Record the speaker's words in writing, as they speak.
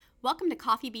Welcome to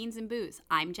Coffee, Beans, and Booze.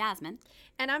 I'm Jasmine.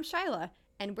 And I'm Shyla,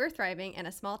 and we're thriving in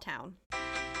a small town.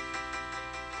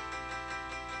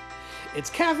 It's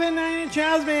caffeinated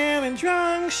Jasmine and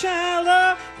drunk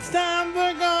Shyla. It's time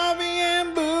for coffee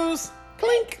and booze.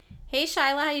 Clink. Hey,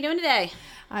 Shyla, how you doing today?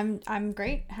 I'm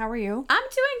great. How are you?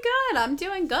 I'm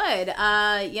doing good.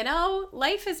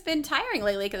 Life has been tiring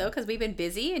lately, though, because we've been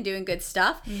busy and doing good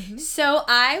stuff. Mm-hmm. So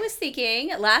I was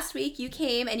thinking, last week you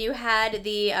came and you had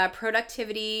the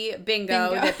productivity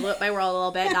bingo that blew up my world a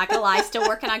little bit. Not gonna lie, still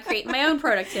working on creating my own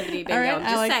productivity bingo. Right, I'm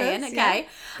just saying, this. okay. Yeah.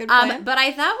 Good plan. But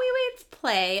I thought we would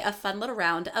play a fun little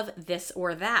round of this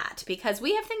or that, because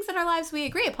we have things in our lives we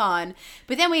agree upon,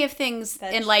 but then we have things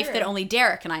in life that only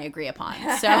Derek and I agree upon.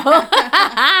 So,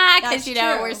 because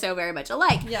we're so very much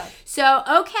alike. Yeah. So,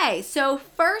 okay. So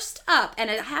first up, and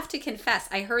I have to confess,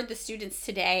 I heard the students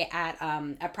today at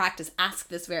practice ask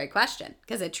this very question,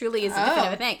 because it truly is a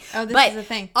definitive thing. Oh, this is a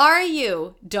thing. Are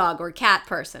you dog or cat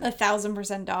person?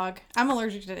 1,000% dog. I'm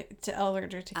allergic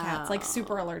to cats, like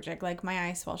super allergic. Like my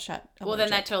eyes swell shut. Well,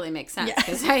 then that totally makes sense,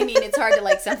 because I mean, it's hard to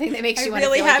like something that makes you want to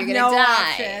really feel like you're going to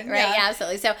die, option. right? Yeah,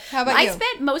 absolutely. So how about I you?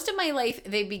 spent most of my life,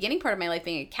 the beginning part of my life,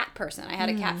 being a cat person. I had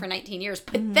a cat for 19 years,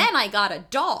 but then I got a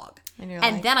dog.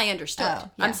 And then I understood. Oh,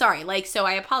 yeah. I'm sorry. So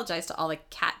I apologize to all the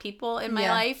cat people in my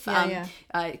life.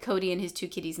 Cody and his two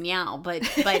kitties meow. But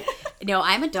no,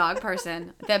 I'm a dog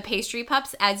person. The pastry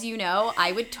pups, as you know,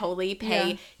 I would totally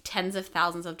pay tens of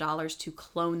thousands of dollars to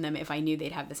clone them if I knew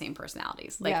they'd have the same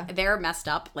personalities. They're messed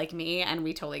up like me, and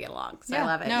we totally get along. So I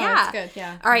love it. No, it's good.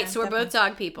 Yeah. All right. So we're both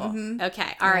dog people. Mm-hmm.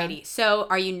 Okay. Alrighty. Yeah. So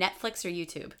are you Netflix or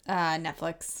YouTube?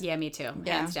 Netflix. Yeah, me too.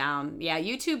 Hands down. Yeah,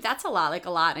 YouTube, that's a lot. And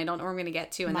I don't know where I'm going to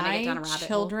get to. And then I get down a rabbit hole.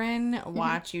 Children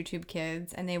watch YouTube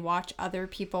Kids, and they watch other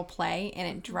people play, and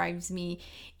it drives me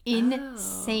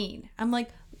insane. I'm like,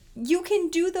 you can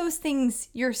do those things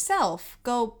yourself.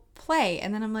 Go play.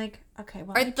 And then I'm like, okay,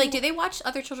 well, do they watch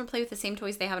other children play with the same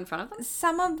toys they have in front of them?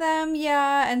 Some of them,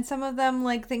 yeah, and some of them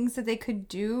like things that they could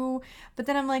do. But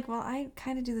then I'm like, well, I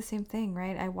kind of do the same thing,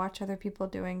 right? I watch other people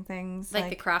doing things like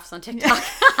the crafts on TikTok.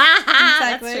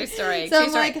 Exactly. That's true story. So true I'm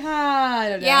story. like, I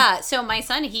don't know. Yeah. So my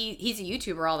son, he's a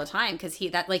YouTuber all the time, because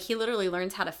he literally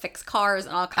learns how to fix cars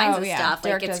and all kinds of stuff.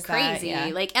 Derek it's does crazy.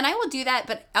 That, yeah. And I will do that,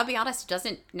 but I'll be honest, it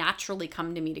doesn't naturally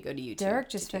come to me to go to YouTube. Derek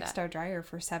just fixed our dryer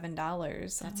for $7.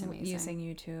 That's amazing. Using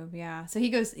YouTube, yeah. So he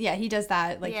goes, he does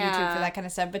that, like YouTube for that kind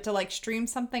of stuff. But to like stream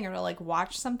something or to like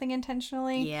watch something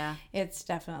intentionally, it's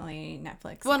definitely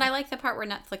Netflix. Well, and I like the part where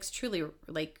Netflix truly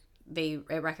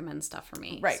it recommends stuff for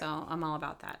me. Right. So I'm all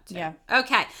about that too. Yeah.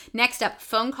 Okay. Next up,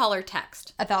 phone call or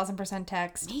text? 1,000%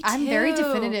 text. Me too. I'm very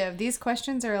definitive. These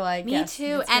questions are like, me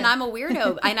too. And I'm a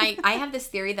weirdo. And I have this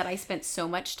theory that I spent so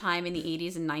much time in the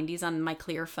 80s and 90s on my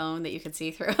clear phone that you could see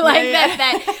through.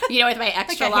 That with my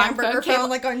extra like long phone cable.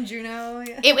 like on Juno.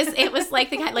 Yeah. It was like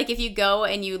the kind, like if you go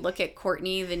and you look at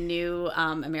Courtney, the new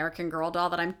American Girl doll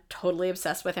that I'm totally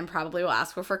obsessed with and probably will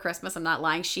ask for Christmas. I'm not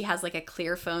lying. She has like a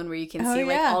clear phone where you can see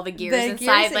like all the gears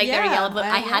inside, like they're yellow blue.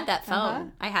 I had that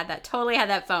phone. Totally had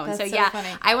that phone. That's so funny.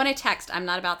 I want to text. I'm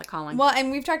not about the calling. Well, and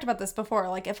we've talked about this before.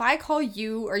 Like if I call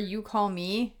you or you call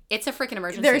me, it's a freaking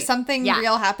emergency. There's something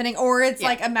real happening, or it's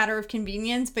like a matter of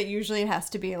convenience, but usually it has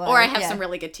to be like... Or I have some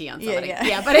really good tea on somebody.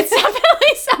 Yeah, but it's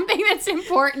definitely something that's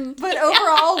important. But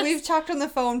overall, we've talked on the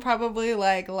phone probably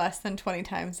like less than 20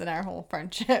 times in our whole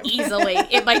friendship. Easily.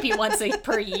 It might be once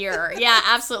per year. Yeah,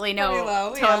 absolutely. No,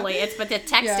 low, totally. But the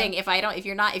texting,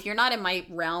 if you're not in my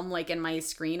realm, like in my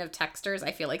screen of texters,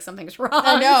 I feel like something's wrong.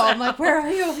 I know. I'm like, where are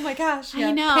you? Oh my gosh. Yeah.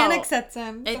 I know. Panic sets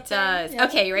in. It does. Yeah.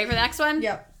 Okay, you ready for the next one?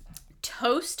 Yep.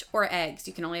 Toast or eggs?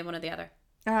 You can only have one or the other.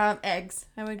 Eggs.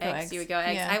 I would go eggs. You would go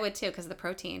eggs. Yeah. I would too, because of the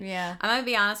protein. Yeah. I'm gonna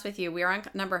be honest with you. We're on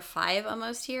number 5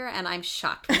 almost here, and I'm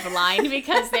shocked we've aligned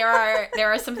because there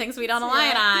are some things we don't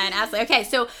align on. Absolutely. Okay,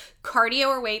 so cardio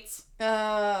or weights?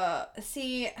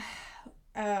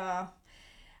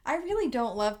 I really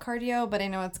don't love cardio, but I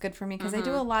know it's good for me because I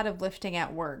do a lot of lifting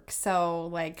at work. So,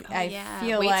 like, I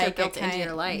feel weights like are built into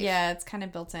your life. Yeah, it's kind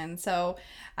of built in. So,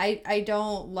 I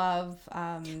don't love.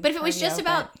 But if it was just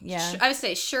about, I would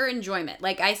say sure enjoyment.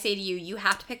 Like I say to you, you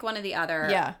have to pick one or the other.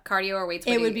 Yeah, cardio or weights.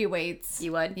 It would be weights.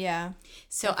 You would. Yeah.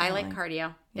 So definitely. I like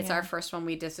cardio. It's our first one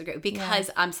we disagree because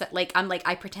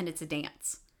I pretend it's a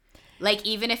dance. Like,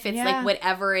 even if it's like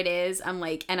whatever it is, I'm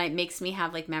like, and it makes me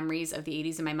have like memories of the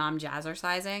 80s and my mom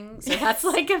jazzercising. So that's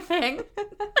like a thing.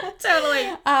 Totally.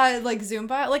 Like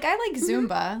Zumba. Like, I like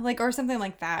Zumba, like, or something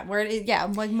like that, where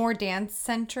like more dance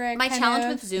centric. My challenge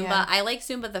with Zumba, I like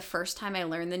Zumba the first time I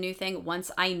learn the new thing.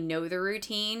 Once I know the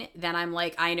routine, then I'm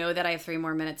like, I know that I have 3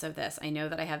 more minutes of this. I know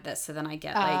that I have this. So then I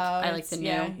get like, I like the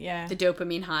new, the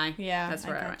dopamine high. Yeah. That's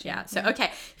where I went. Yeah. So,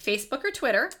 okay. Facebook or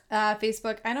Twitter?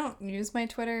 Facebook. I don't use my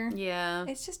Twitter. Yeah.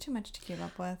 It's just too much to keep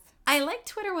up with. I like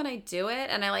Twitter when I do it,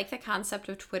 and I like the concept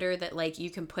of Twitter that, like, you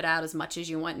can put out as much as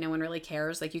you want. No one really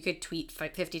cares. Like, you could tweet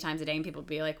 50 times a day and people would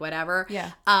be like, whatever.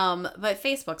 Yeah. But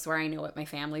Facebook's where I know what my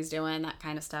family's doing, that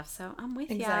kind of stuff. So I'm with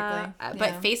you. Exactly.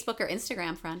 But Facebook or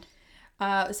Instagram, friend?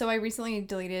 So I recently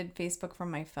deleted Facebook from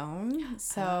my phone.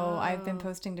 So I've been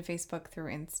posting to Facebook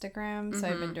through Instagram. So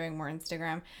I've been doing more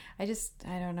Instagram. I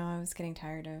don't know. I was getting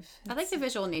tired of it. I like the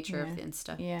visual nature of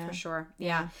Insta. Yeah. For sure.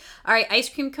 Yeah. All right. Ice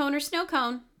cream cone or snow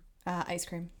cone? Ice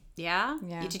cream. Yeah?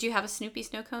 Yeah. Did you have a Snoopy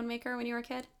snow cone maker when you were a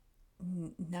kid?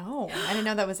 No, I didn't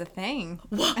know that was a thing.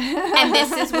 And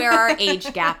this is where our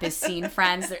age gap is seen,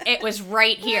 friends. It was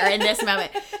right here in this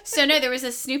moment. So no, there was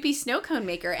a Snoopy snow cone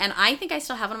maker, and I think I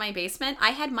still have it in my basement.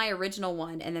 I had my original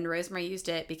one, and then Rosemary used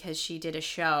it because she did a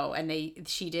show, and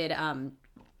she did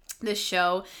this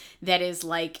show that is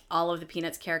like all of the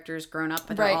Peanuts characters grown up,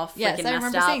 but they're all freaking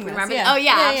messed up. Remember? Yeah. Oh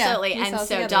yeah, absolutely. And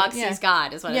so together. Dog Sees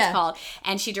God is what it's called.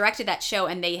 And she directed that show,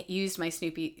 and they used my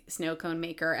Snoopy snow cone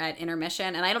maker at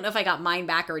intermission. And I don't know if I got mine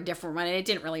back or a different one, and it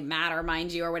didn't really matter,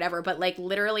 mind you, or whatever. But like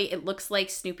literally, it looks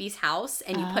like Snoopy's house,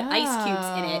 and you put ice cubes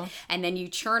in it, and then you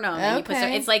churn them, and you put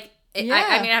it's like. I'm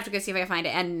gonna have to go see if I can find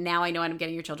it, and now I know what I'm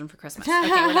getting your children for Christmas.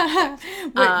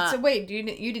 Okay, wait, you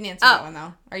didn't answer that one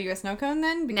though. Are you a snow cone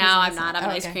then? Because no, I'm not. I'm an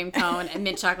ice cream cone and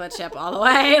mint chocolate chip all the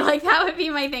way. Like that would be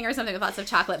my thing, or something with lots of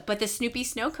chocolate. But the Snoopy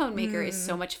snow cone maker is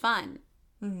so much fun.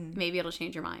 Mm-hmm. Maybe it'll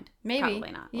change your mind. Maybe.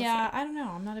 Probably not. We'll see. I don't know.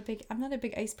 I'm not a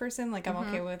big ice person. Like I'm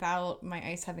okay without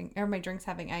my my drinks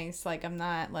having ice. Like I'm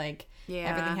not like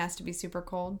everything has to be super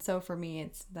cold. So for me,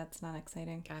 that's not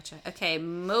exciting. Gotcha. Okay,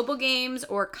 mobile games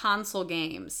or console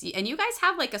games, and you guys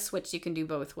have like a Switch you can do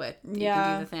both with. You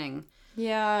can do the thing.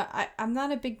 Yeah, I'm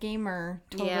not a big gamer,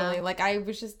 totally. Yeah. Like,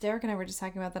 Derek and I were just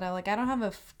talking about that. I don't have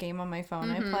a game on my phone.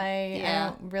 I play, I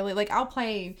don't really, like, I'll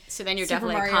play So then you're Super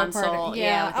definitely Mario a console. Party.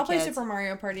 Yeah, I'll play Super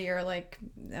Mario Party or, like,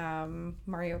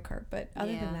 Mario Kart, but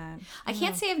other than that. I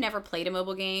can't say I've never played a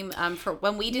mobile game. For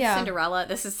when we did Cinderella,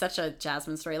 this is such a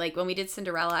Jasmine story. Like, when we did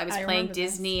Cinderella, I was playing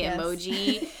Disney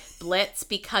Emoji Blitz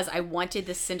because I wanted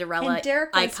the Cinderella and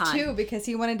Derek was icon. Too, because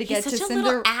he wanted to get He's to such a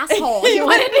little asshole. He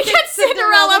wanted to get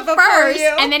Cinderella first.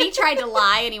 And then he tried to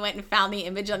lie, and he went and found the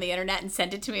image on the internet and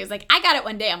sent it to me. He was like, I got it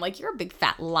one day. I'm like, you're a big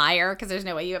fat liar, because there's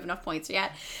no way you have enough points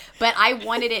yet. But I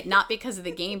wanted it not because of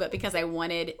the game, but because I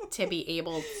wanted to be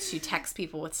able to text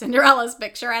people with Cinderella's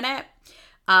picture in it.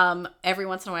 Every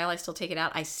once in a while, I still take it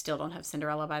out. I still don't have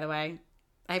Cinderella, by the way.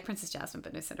 I have Princess Jasmine,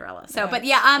 but no Cinderella. So, but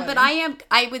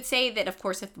I would say that, of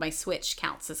course, if my Switch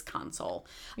counts as console.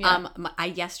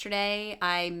 Yesterday,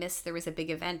 there was a big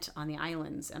event on the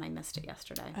islands, and I missed it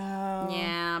yesterday. Oh.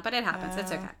 Yeah, but it happens.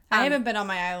 It's okay. I haven't been on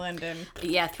my island in...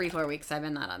 3-4 weeks. I've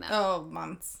been not on that. Oh,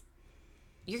 months.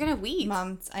 You're going to weep.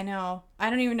 Months, I know.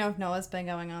 I don't even know if Noah's been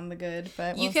going on the good,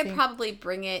 but you could probably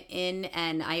bring it in,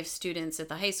 and I have students at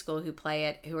the high school who play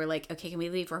it who are like, okay, can we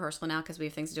leave rehearsal now because we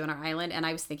have things to do on our island? And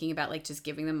I was thinking about like just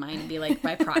giving them mine and be like,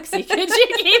 by proxy, could you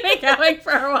keep it going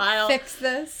for a while?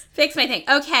 Fix my thing.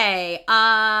 Okay.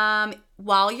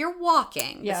 While you're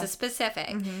walking, this is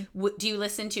specific, do you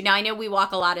listen to, now I know we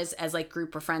walk a lot as like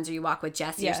group or friends, or you walk with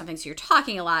Jesse or something, so you're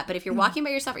talking a lot, but if you're walking by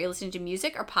yourself, are you listening to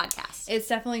music or podcasts? It's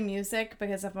definitely music,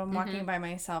 because if I'm walking by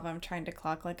myself, I'm trying to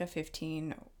clock like a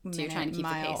 15-minute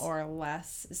mile or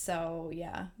less. So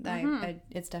yeah,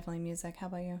 it's definitely music. How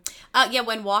about you?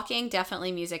 When walking,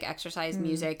 definitely music, exercise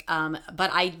music.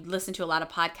 But I listen to a lot of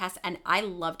podcasts, and I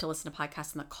love to listen to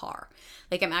podcasts in the car.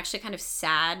 Like, I'm actually kind of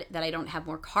sad that I don't have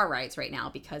more car rides right now,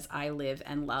 because I live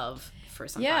and love for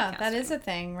some podcasting. Yeah, that is a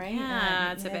thing, right?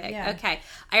 Yeah, it's a big. Yeah. Okay.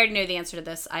 I already know the answer to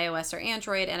this, iOS or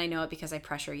Android, and I know it because I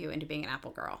pressure you into being an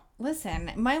Apple girl. Listen,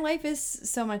 my life is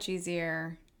so much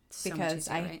easier because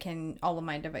I can, all of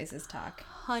my devices talk.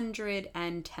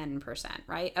 110%,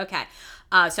 right? Okay.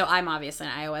 So I'm obviously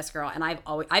an iOS girl, and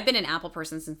I've been an Apple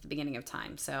person since the beginning of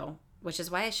time. So, which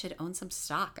is why I should own some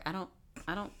stock. I don't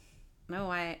know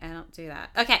why I don't do that.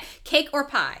 Okay. Cake or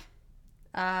pie?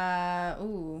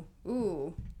 Ooh.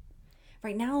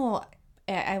 Right now,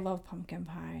 I love pumpkin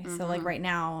pie. So like right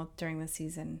now during the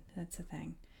season, that's the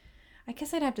thing. I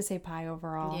guess I'd have to say pie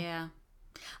overall. Yeah.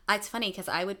 It's funny because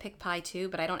I would pick pie too,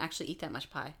 but I don't actually eat that much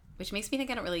pie, which makes me think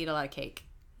I don't really eat a lot of cake.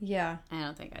 Yeah. I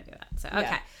don't think I do that. So,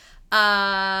 Yeah.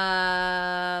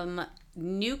 okay.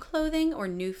 New clothing or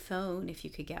new phone if you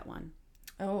could get one?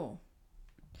 Oh.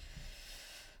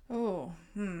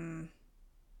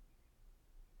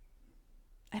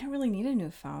 I don't really need a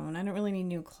new phone. I don't really need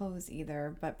new clothes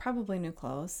either, but probably new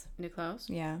clothes. New clothes?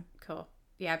 Yeah. Cool.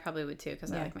 Yeah, I probably would too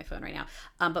because I Yeah. like my phone right now.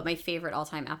 But my favorite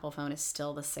all-time Apple phone is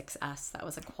still the 6S. That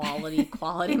was a quality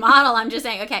model. I'm just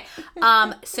saying. Okay.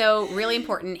 So really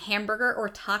important: hamburger or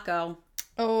taco?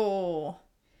 Oh.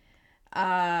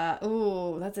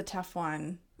 That's a tough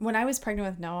one. When I was pregnant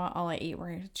with Noah, all I ate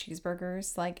were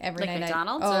cheeseburgers. Like every Like night.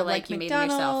 McDonald's or like you made them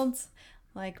yourself? McDonald's,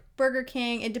 like Burger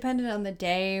King. It depended on the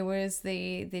day. Was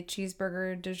the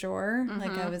cheeseburger du jour?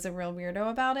 Like I was a real weirdo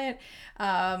about it.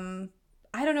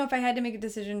 I don't know if I had to make a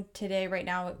decision today, right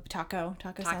now. Taco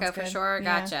sounds For good. sure.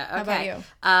 Yeah. Gotcha. How Okay.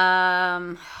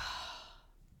 about you?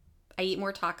 I eat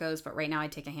more tacos, but right now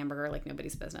I'd take a hamburger like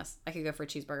nobody's business. I could go for a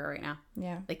cheeseburger right now.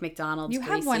 Yeah. Like McDonald's. You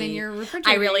have one in greasy. your refrigerator.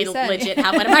 I really you said. legit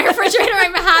have one in my refrigerator.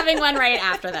 I'm having one right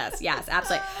after this. Yes,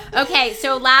 absolutely. Okay,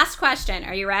 so last question.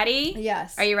 Are you ready?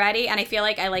 Yes. Are you ready? And I feel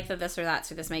like I like the this or that,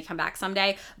 so this may come back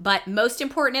someday. But most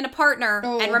important in a partner,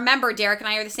 and remember, Derek and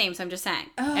I are the same, so I'm just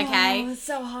saying. Okay? It's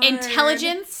so hard.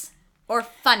 Intelligence or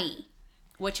funny?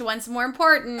 Which one's more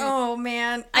important? Oh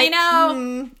man, I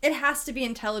know. It has to be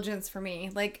intelligence for me.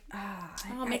 Like,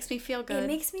 it makes me feel good. It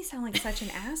makes me sound like such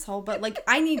an asshole, but like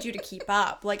I need you to keep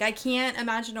up. Like I can't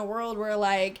imagine a world where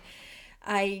like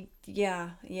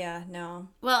no.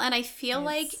 Well, and I feel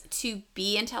like to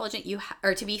be intelligent,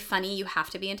 or to be funny, you have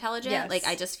to be intelligent. Yes. Like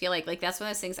I just feel like that's one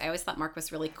of those things. I always thought Mark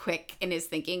was really quick in his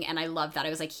thinking, and I love that. I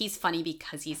was like, he's funny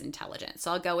because he's intelligent.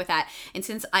 So I'll go with that. And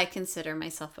since I consider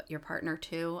myself your partner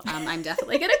too, I'm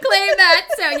definitely gonna claim that.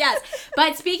 So yes.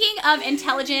 But speaking of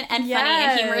intelligent and funny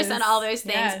and humorous and all those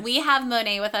things, we have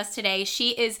Monet with us today.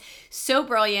 She is so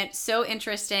brilliant, so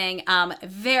interesting,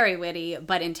 very witty,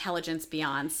 but intelligence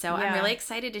beyond. So I'm really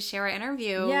excited to share our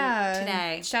interview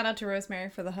today. Shout out to Rosemary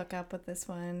for the hookup with this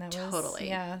one. That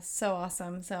was so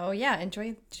awesome. So yeah,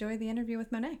 enjoy the interview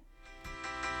with Monet.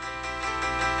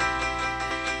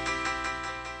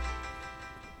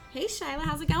 Hey Shyla,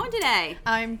 how's it going today?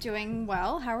 I'm doing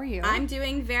well. How are you? I'm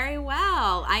doing very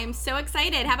well. I am so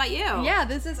excited. How about you? Yeah,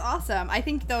 this is awesome. I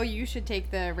think though you should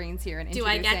take the reins here and do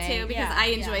I get to? Because I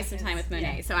enjoy some time with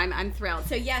Monet, so I'm thrilled.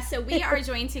 So so we are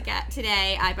joined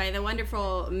today by the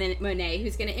wonderful Monet,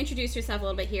 who's going to introduce herself a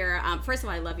little bit here. First of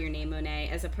all, I love your name, Monet.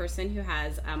 As a person who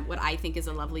has what I think is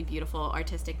a lovely, beautiful,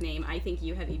 artistic name, I think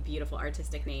you have a beautiful,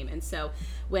 artistic name. And so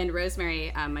when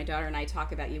Rosemary, my daughter, and I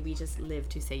talk about you, we just live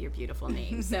to say your beautiful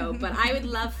name. So, but I would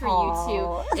love for you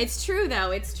to. It's true,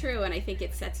 though. It's true, and I think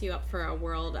it sets you up for a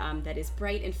world that is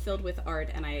bright and filled with art,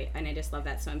 and I just love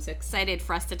that. So I'm so excited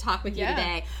for us to talk with you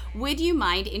today. Would you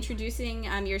mind introducing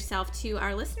yourself to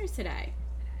our listeners today?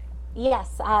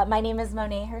 Yes, my name is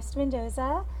Monet Hurst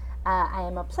Mendoza. I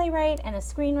am a playwright and a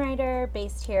screenwriter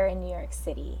based here in New York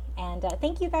City. And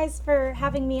thank you guys for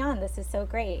having me on. This is so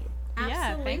great. Absolutely.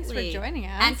 Yeah, thanks for joining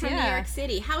us. And from New York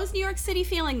City. How is New York City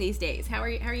feeling these days? How are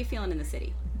you feeling in the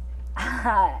city?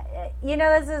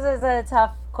 This is a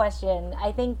tough question.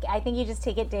 I think you just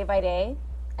take it day by day.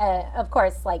 Of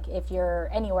course, like if you're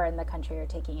anywhere in the country, you're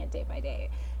taking it day by day.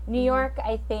 New York,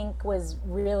 I think, was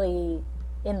really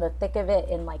in the thick of it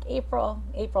in like April,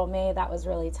 May. That was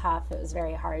really tough. It was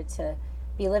very hard to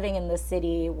be living in the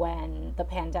city when the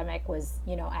pandemic was,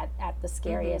 at the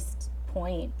scariest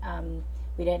point.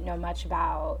 We didn't know much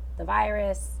about the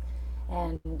virus,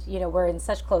 and we're in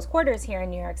such close quarters here in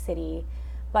New York City.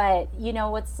 But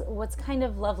what's kind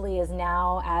of lovely is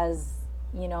now, as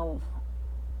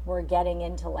we're getting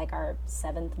into like our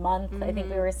 7th month. I think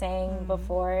we were saying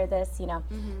before this.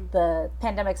 The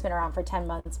pandemic's been around for 10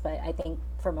 months, but I think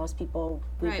for most people,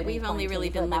 we've only really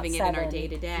been living it in our day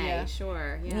to day.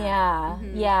 Sure. Yeah.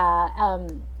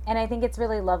 And I think it's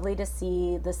really lovely to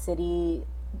see the city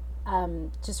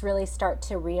just really start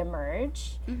to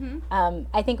reemerge.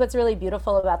 I think what's really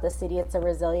beautiful about the city, it's a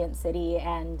resilient city,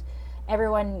 and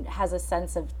everyone has a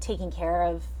sense of taking care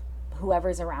of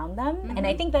whoever's around them. And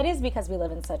I think that is because we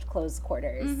live in such close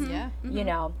quarters.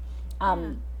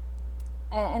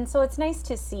 And so it's nice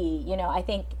to see. I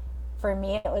think for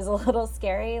me it was a little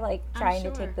scary, like trying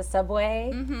to take the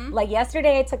subway. Like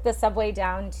yesterday I took the subway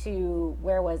down to,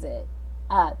 where was it,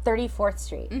 34th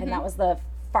Street, and that was the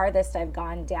farthest I've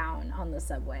gone down on the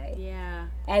subway. Yeah.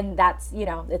 And that's,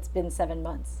 it's been 7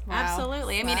 months. Wow.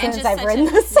 Absolutely. I mean, Since and just I've ridden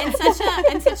the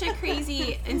such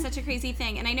a crazy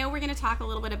thing. And I know we're going to talk a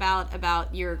little bit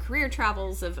about your career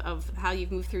travels of how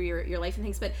you've moved through your life and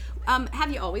things, but have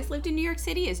you always lived in New York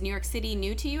City? Is New York City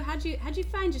new to you? How'd you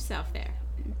find yourself there?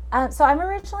 So I'm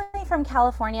originally from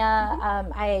California.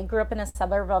 I grew up in a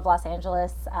suburb of Los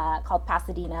Angeles called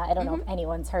Pasadena. I don't know if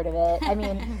anyone's heard of it. I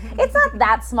mean, it's not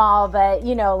that small, but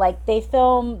you know, like they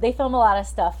film a lot of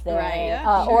stuff there. Right.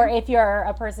 Yeah, Or if you're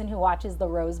a person who watches the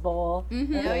Rose Bowl or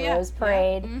the Rose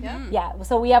Parade,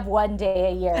 So we have one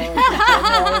day a year. Which is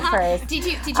January 1st. Did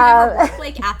you ever work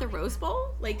like at the Rose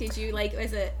Bowl? Like, did you like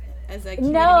as a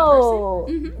community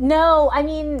person? No. I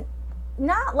mean,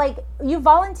 not like you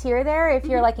volunteer there if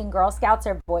you're like in Girl Scouts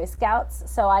or Boy Scouts.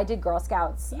 So I did Girl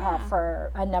Scouts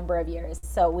for a number of years.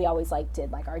 So we always like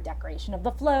did like our decoration of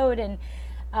the float, and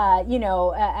you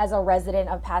know, as a resident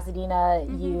of Pasadena,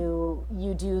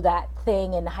 you do that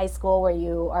thing in high school where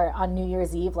you are on New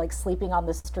Year's Eve like sleeping on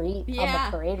the street on the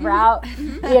parade route.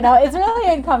 You know, it's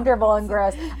really uncomfortable and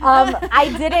gross.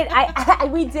 I did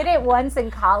it. We did it once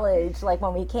in college, like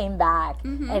when we came back,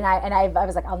 and I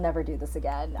was like, I'll never do this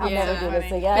again. I'll never do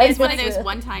this again. But it's one of those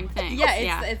one-time things.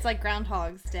 It's like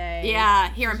Groundhog's Day. Yeah,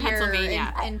 here in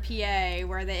Pennsylvania, in PA,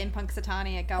 where they in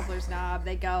Punxsutawney at Gobbler's Knob,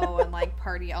 they go and like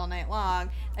party all night long.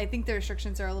 I think the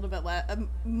restrictions are a little bit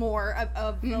more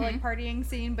of the like partying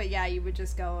scene, but yeah, you would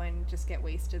just go and just get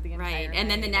wasted the entire night. And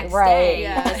then the next day,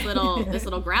 this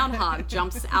little groundhog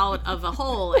jumps out of a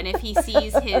hole, and if he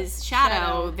sees his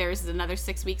shadow, there's another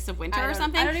 6 weeks of winter or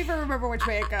something. I don't even remember which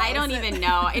way it goes. I don't even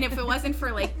know. And if it wasn't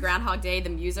for like Groundhog Day, the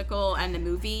musical and the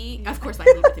movie, of course I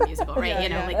leave with the musical,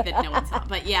 right? Like that no one saw.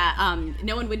 But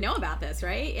no one would know about this,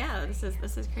 right? Yeah, this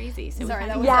is crazy. So sorry,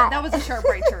 that was a sharp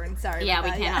right turn. Sorry. Yeah, we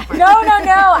can't help.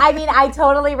 No. I mean, I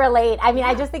totally relate. I mean,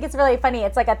 I just think it's really funny.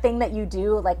 It's like a thing that you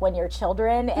do like when you're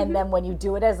children, and then when you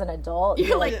do it as an adult,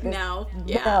 you're like, no.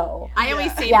 Yeah. No. I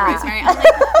always say to Rosemary, I'm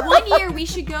like, one year we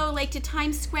should go like to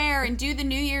Times Square and do the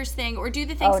New Year's thing or do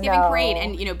the Thanksgiving parade.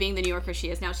 And you know, being the New Yorker she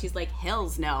is now, she's like,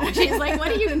 hells no. And she's like,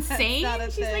 what are you, insane?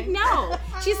 She's like, no.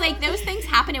 She's like, those things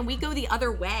happen and we go the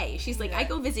other way. She's like, I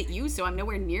go visit you, so I'm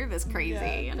nowhere near this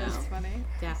crazy. You know? That's funny.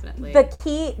 Definitely.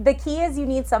 The key is you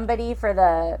need somebody for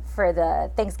the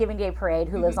Thanksgiving Day parade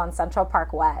who lives on Central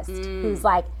Park West, who's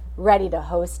like ready to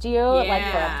host you like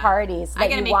for a party, so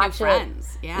that you watch it.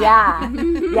 Yeah.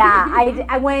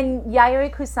 I when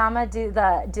Yayoi Kusama did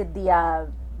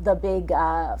the big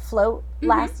float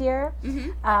last year,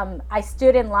 I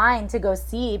stood in line to go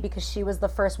see because she was the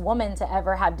first woman to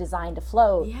ever have designed a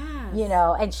float. You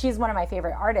know, and she's one of my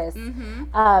favorite artists.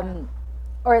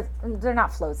 Or they're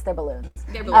not floats, they're balloons.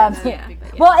 They're balloons,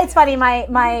 Well, it's funny,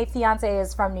 my fiance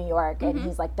is from New York, and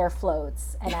he's like, they're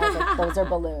floats. And I was like, those are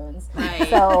balloons. Right.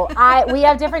 So we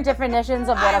have different definitions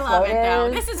of what a float is.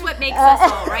 Though. This is what makes us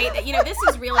all, right? You know, this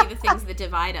is really the things that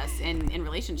divide us in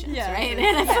relationships, right?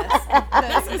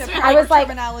 I was like,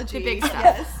 the big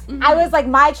stuff. I was like,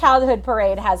 my childhood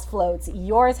parade has floats,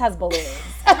 yours has balloons.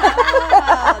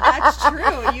 That's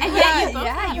true.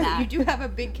 You do have a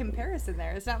big comparison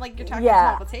there. It's not like you're talking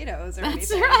about potatoes or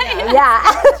anything. Right.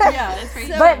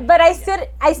 But I stood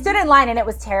in line and it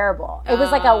was terrible. It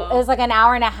was like an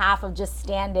hour and a half of just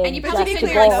standing. And you just probably to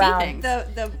couldn't go see around. things.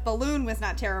 The balloon was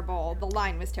not terrible. The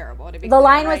line was terrible. The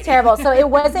line was terrible. So it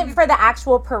wasn't for the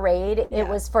actual parade. It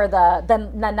was for the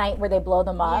night where they blow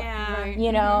them up.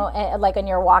 You know, and, like when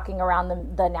you're walking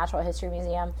around the Natural History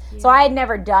Museum. So I had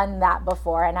never done that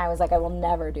before, and I was like, I will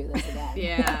never do this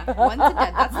again. Once and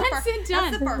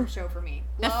done. That's the farm show for me.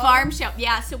 The farm show.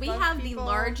 Yeah, so we have the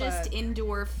largest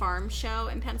indoor farm show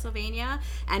in Pennsylvania,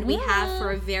 and we have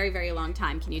for a very, very long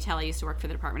time. Can you tell I used to work for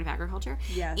the Department of Agriculture?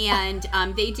 Yes.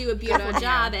 And they do a beautiful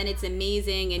job, and it's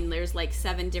amazing, and there's like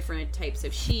 7 different types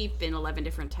of sheep and 11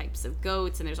 different types of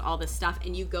goats, and there's all this stuff,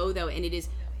 and you go, though, and it is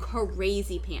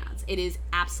crazy pants. It is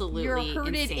absolutely You're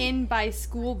herded insane. in by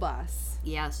school bus.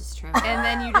 Yeah, this is true. And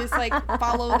then you just like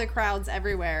follow the crowds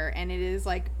everywhere, and it is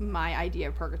like my idea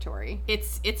of purgatory.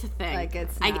 It's a thing. Like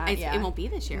it's not, it won't be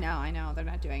this year. No, I know they're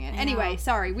not doing it. Anyway,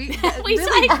 sorry, we We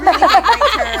really tried. great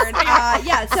turn.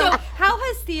 So how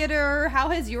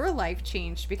has your life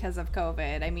changed because of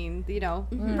COVID? I mean, you know,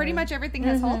 pretty much everything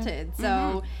has halted.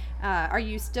 So, are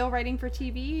you still writing for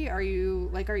TV? Are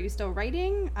you still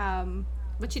writing?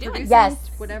 What you doing? Yes.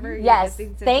 Whatever. Yes.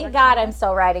 Thank God I'm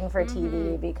still writing for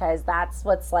TV because that's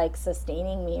what's like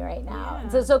sustaining me right now.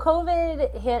 So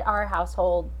COVID hit our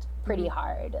household pretty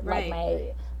hard. Right.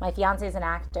 Like my fiance is an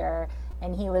actor,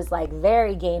 and he was like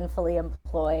very gainfully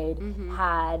employed,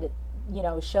 had, you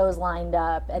know, shows lined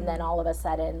up, and then all of a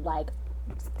sudden like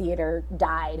theater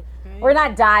died. Right. Or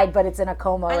not died, but it's in a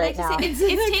coma right now. It's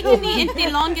taking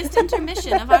the longest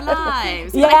intermission of our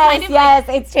lives. Yes,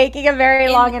 it's taking a very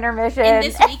long intermission. In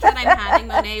this week that I'm having,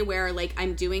 Monet, where like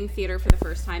I'm doing theater for the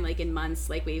first time like in months,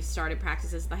 like we've started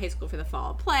practices at the high school for the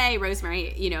fall play.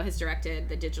 Rosemary, has directed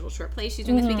the digital short play she's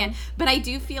doing this weekend. But I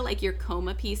do feel like your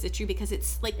coma piece is true because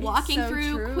it's like walking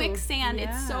through quicksand.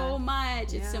 Yeah. It's so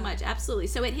much. It's so much. Absolutely.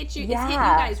 So it hits you. It's hit you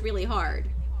guys really hard.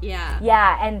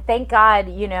 Yeah, and thank God,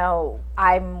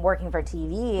 I'm working for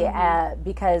TV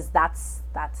because that's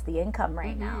the income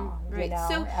right now. Right.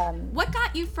 So, what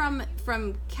got you from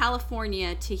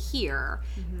California to here,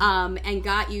 and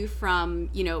got you from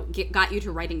got you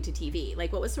to writing to TV?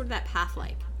 Like, what was sort of that path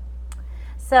like?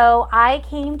 So I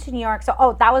came to New York.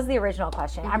 So, that was the original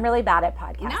question. I'm really bad at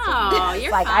podcasting. No,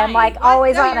 you're fine. I'm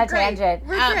always on a tangent.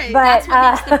 We're great. But, that's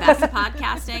what makes the best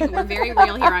podcasting. We're very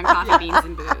real here on Coffee, Beans,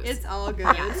 and Booze. It's all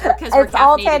good. Yeah, because we're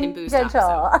caffeinated and boozed up.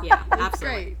 So, yeah,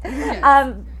 absolutely. Great.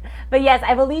 Yes. But yes,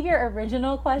 I believe your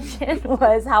original question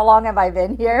was how long have I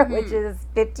been here, which is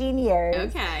 15 years.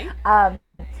 Okay.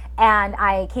 And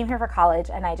I came here for college,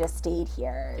 and I just stayed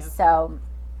here. Okay. So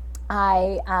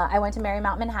I went to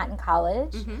Marymount Manhattan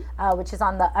College, which is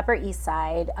on the Upper East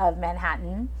Side of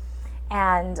Manhattan,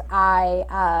 and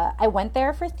I went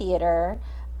there for theater.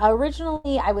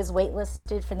 Originally, I was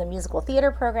waitlisted for the musical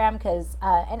theater program because,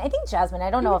 and I think Jasmine,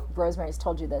 I don't know if Rosemary's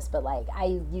told you this, but like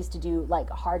I used to do like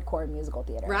hardcore musical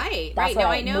theater. Right. No,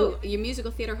 I know your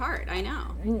musical theater heart. I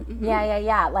know.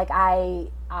 Yeah. Like I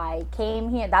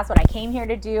came here. That's what I came here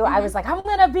to do. I was like, I'm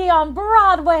gonna be on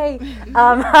Broadway.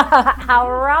 How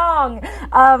wrong.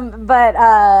 But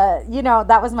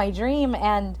that was my dream,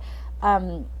 and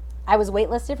I was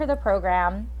waitlisted for the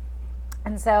program.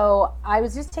 And so I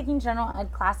was just taking general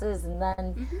ed classes, and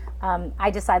then I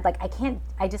decided I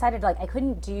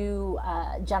couldn't do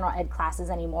general ed classes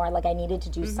anymore. Like I needed to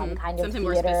do some kind of something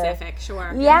theater. More specific,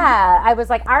 sure. Yeah, I was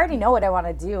like, I already know what I want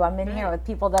to do. I'm in here with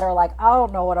people that are like, I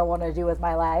don't know what I want to do with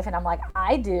my life, and I'm like,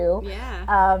 I do.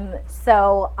 Yeah.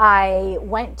 So I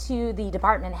went to the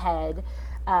department head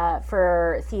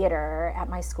for theater at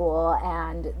my school,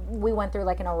 and we went through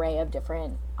like an array of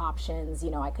different options.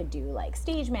 I could do like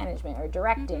stage management or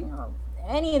directing or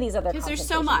any of these other because there's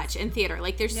so much in theater.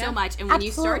 Like there's so much, and when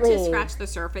you start to scratch the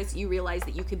surface, you realize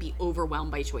that you could be overwhelmed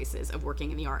by choices of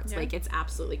working in the arts. Like it's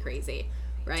absolutely crazy,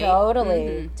 right?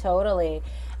 Totally.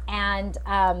 And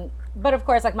but of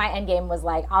course, like my end game was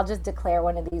like, I'll just declare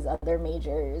one of these other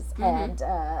majors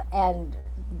and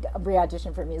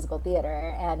re-audition for musical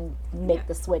theater and make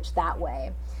the switch that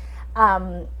way.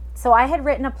 So I had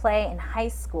written a play in high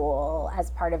school as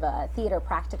part of a theater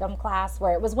practicum class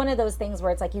where it was one of those things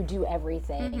where it's like you do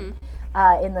everything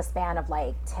in the span of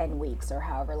like 10 weeks or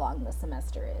however long the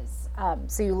semester is.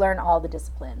 So you learn all the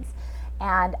disciplines.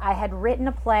 And I had written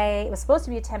a play. It was supposed to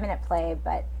be a 10-minute play,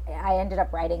 but I ended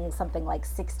up writing something like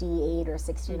 68 or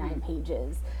 69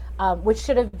 pages. Which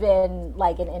should have been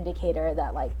like an indicator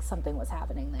that like something was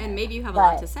happening there. And maybe you have a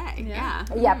lot to say. Yeah,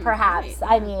 perhaps.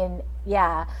 Right. I mean,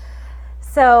 yeah.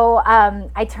 So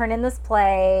I turn in this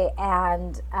play,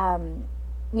 and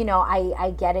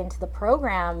I get into the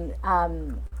program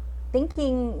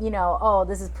thinking, oh,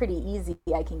 this is pretty easy.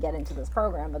 I can get into this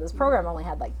program, but this program only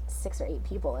had like 6 or 8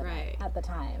 people in it at the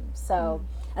time. So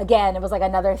again, it was like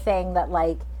another thing that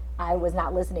like I was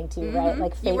not listening to, right?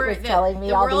 Like fate was telling me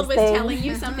all these things. The world was telling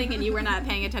you something and you were not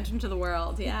paying attention to the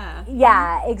world. Yeah.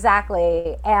 Yeah,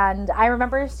 exactly. And I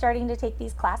remember starting to take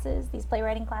these classes, these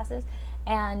playwriting classes.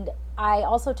 And I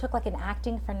also took like an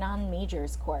acting for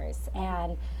non-majors course.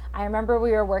 And I remember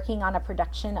we were working on a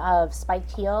production of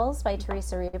Spiked Heels by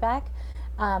Teresa Rebeck.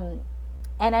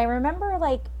 And I remember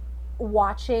like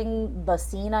watching the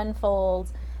scene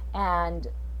unfold,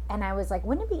 and I was like,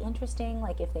 wouldn't it be interesting,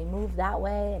 like, if they move that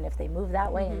way and if they move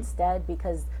that way instead,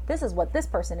 because this is what this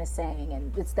person is saying,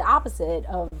 and it's the opposite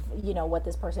of, what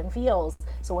this person feels.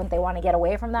 So wouldn't they want to get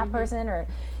away from that person? Or,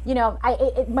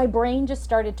 my brain just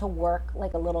started to work,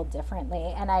 like, a little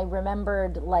differently. And I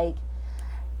remembered, like,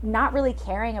 not really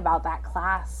caring about that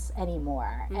class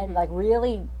anymore and, like,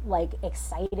 really, like,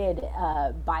 excited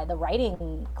by the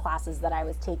writing classes that I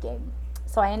was taking.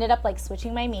 So I ended up, like,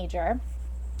 switching my major.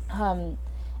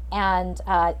 And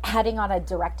adding on a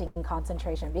directing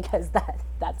concentration, because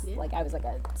that's like I was like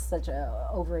such a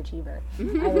overachiever.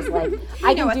 I was like,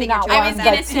 I can do not one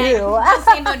but two. I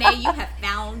say, Monet, you have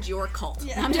found your cult.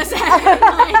 Yeah. I'm just saying,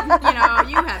 like,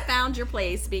 you have found your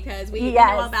place, because we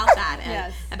know about that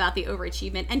and about the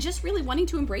overachievement and just really wanting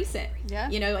to embrace it. Yeah.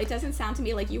 It doesn't sound to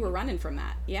me like you were running from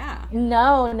that. Yeah.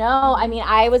 No. I mean,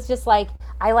 I was just like,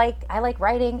 I like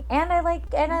writing, and I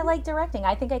like directing.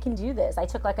 I think I can do this. I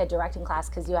took like a directing class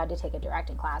because you had to take a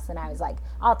directing class, and I was like,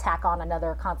 I'll tack on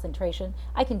another concentration.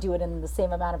 I can do it in the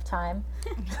same amount of time.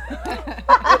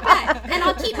 And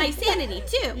I'll keep my sanity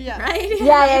too, right?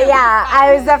 Yeah.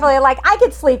 I was definitely like, I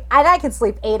could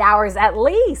sleep 8 hours at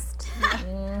least.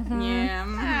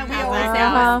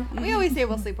 We always say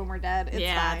we'll sleep when we're dead. It's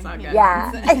fine. It's all good.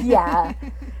 Yeah.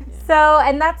 So,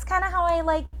 and that's kind of how I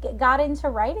like got into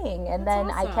writing, and then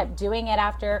awesome. I kept doing it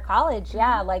after college.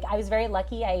 Yeah, like I was very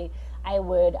lucky. I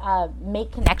would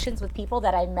make connections with people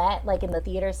that I met like in the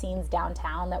theater scenes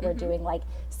downtown that were doing like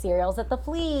serials at the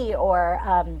Flea or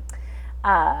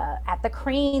at the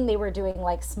Crane. They were doing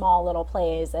like small little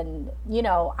plays, and you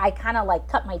know, I kind of like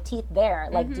cut my teeth there,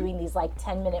 like doing these like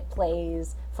 10-minute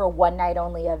plays for one night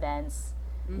only events.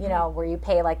 You know, where you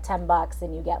pay like $10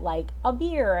 and you get like a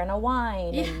beer and a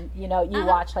wine, and you know, you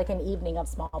watch like an evening of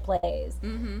small plays.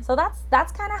 So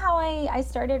that's kind of how I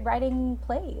started writing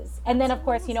plays. And then of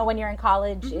course, you know, when you're in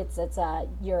college, it's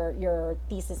your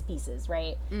thesis pieces,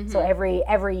 right? So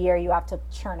every year you have to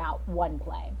churn out one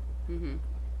play.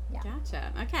 Yeah.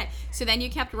 Gotcha. Okay. So then you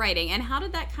kept writing, and how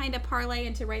did that kind of parlay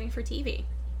into writing for TV?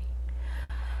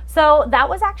 So that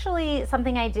was actually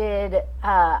something I did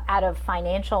out of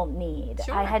financial need.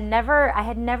 Sure. I had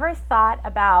never thought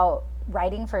about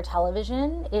writing for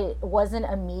television. It wasn't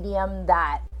a medium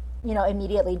that, you know,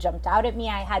 immediately jumped out at me.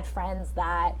 I had friends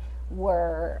that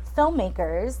were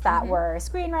filmmakers, that were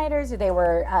screenwriters, or they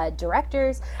were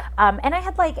directors, and I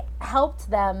had like helped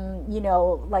them, you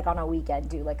know, like on a weekend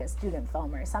do like a student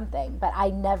film or something. But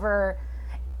I never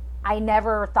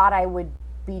thought I would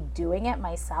be doing it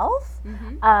myself.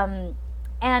 And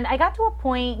I got to a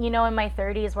point, you know, in my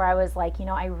 30s where I was like, you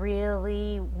know, I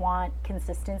really want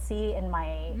consistency in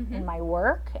my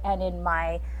work and in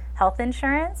my health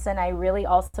insurance, and I really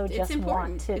also just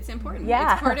want to. It's important.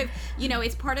 Yeah. It's part of, you know,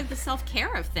 it's part of the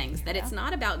self-care of things, that it's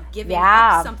not about giving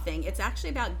up something. It's actually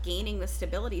about gaining the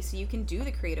stability so you can do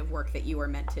the creative work that you were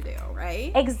meant to do,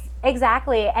 right?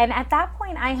 Exactly. And at that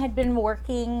point, I had been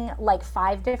working like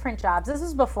 5 different jobs. This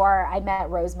was before I met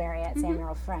Rosemary at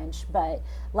Samuel French, but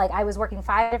like I was working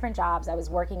 5 different jobs. I was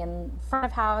working in front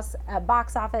of house,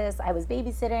 box office. I was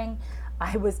babysitting.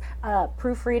 I was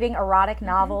proofreading erotic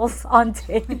novels on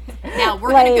tape. Now we're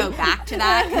gonna go back to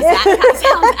that because that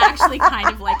sounds actually kind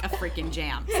of like a freaking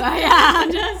jam. So yeah,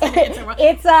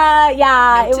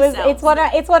 it's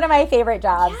one of my favorite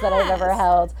jobs that I've ever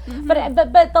held.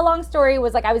 But the long story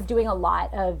was like I was doing a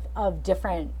lot of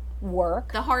different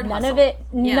work. The hard none hustle. of it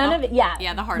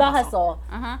the hard hustle.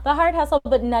 The hard hustle,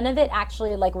 but none of it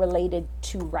actually like related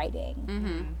to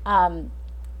writing.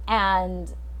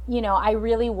 And you know, I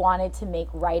really wanted to make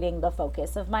writing the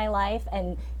focus of my life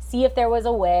and see if there was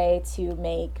a way to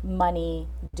make money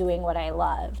doing what I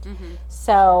loved.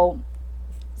 So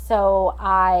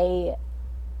I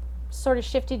sort of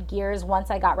shifted gears once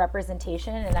I got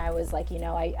representation, and I was like, you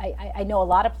know, I know a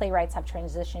lot of playwrights have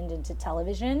transitioned into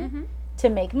television to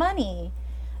make money.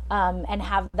 And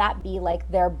have that be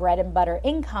like their bread and butter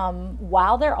income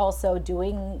while they're also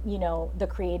doing, you know, the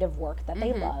creative work that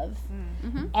they love.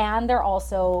 And they're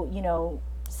also, you know,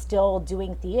 still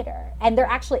doing theater. And they're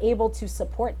actually able to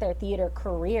support their theater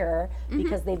career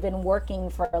because they've been working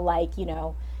for like, you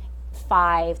know,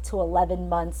 5 to 11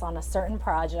 months on a certain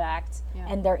project,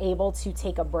 and they're able to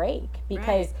take a break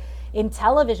because in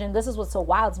television, this is what's so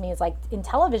wild to me, is like in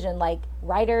television, like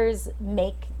writers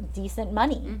make decent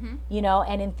money, you know,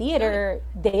 and in theater,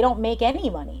 they don't make any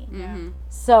money.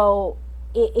 So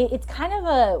it's kind of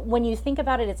a, when you think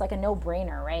about it, it's like a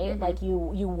no-brainer, right? Like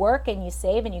you work and you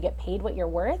save and you get paid what you're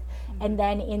worth, and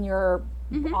then in your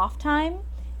off time,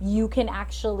 you can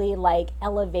actually like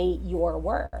elevate your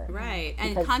work. Right.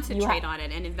 And concentrate on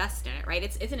it and invest in it, right?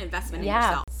 It's an investment in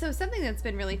yourself. So something that's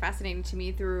been really fascinating to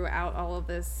me throughout all of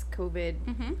this COVID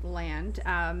land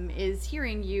is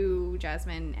hearing you,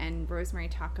 Jasmine, and Rosemary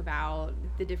talk about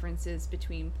the differences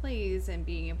between plays and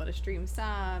being able to stream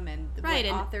some, and what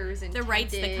authors and the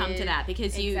rights that come to that,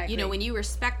 because you know, when you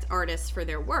respect artists for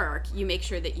their work, you make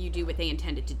sure that you do what they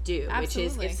intended to do.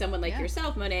 Absolutely. Which is, if someone like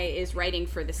yourself, Monet, is writing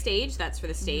for the stage, that's for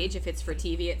the stage. If it's for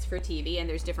TV, it's for TV, and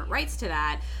there's different rights to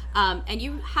that. And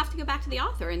you have to go back to the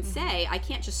author and say, I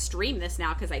can't just stream this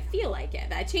now because because I feel like it.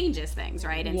 That changes things,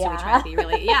 right? And so we try to be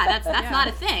really, that's not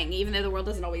a thing. Even though the world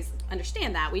doesn't always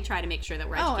understand that, we try to make sure that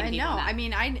we're educating people on that. I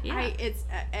mean, it's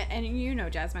and you know,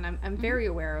 Jasmine, I'm very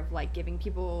aware of like giving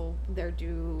people their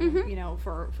due, you know,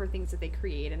 for things that they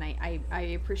create, and I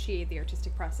appreciate the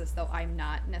artistic process, though I'm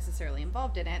not necessarily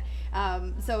involved in it.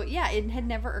 So yeah, it had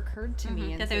never occurred to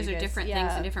me that those are different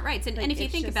things and different rights. And if you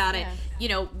think about it, you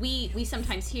know, we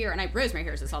sometimes hear, and Rosemary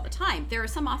hears this all the time, there are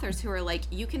some authors who are like,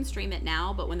 you can stream it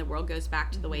now, but when the world goes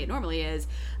back to the way it normally is,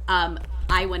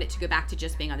 I want it to go back to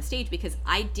just being on the stage because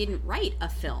I didn't write a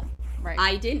film. Right.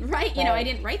 I didn't write, you know, I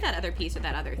didn't write that other piece or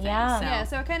that other thing.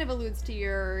 So it kind of alludes to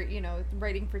your, you know,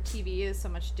 writing for TV is so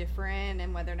much different,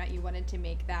 and whether or not you wanted to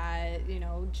make that, you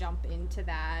know, jump into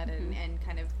that and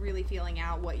kind of really feeling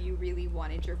out what you really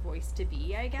wanted your voice to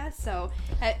be, I guess. So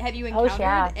have you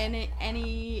encountered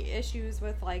any issues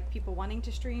with like people wanting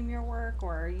to stream your work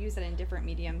or use it in different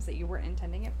mediums that you weren't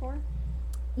intending it for?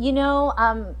 You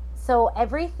know, so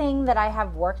everything that I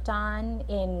have worked on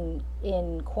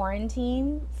in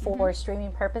quarantine for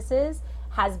streaming purposes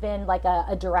has been like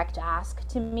a direct ask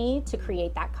to me to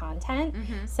create that content.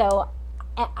 So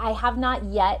I have not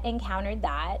yet encountered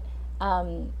that.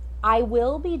 I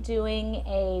will be doing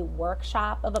a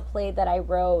workshop of a play that I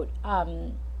wrote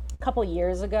a couple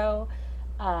years ago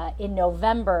in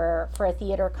November for a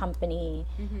theater company.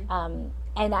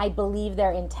 And I believe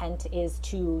their intent is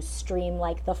to stream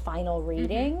like the final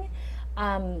reading.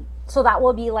 So that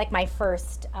will be like my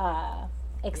first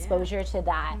exposure to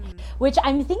that, which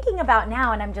I'm thinking about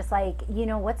now, and I'm just like, you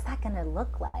know, what's that going to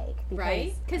look like?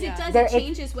 Because because it does, it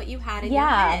changes what you had in your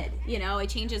head. You know, it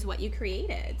changes what you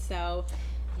created. So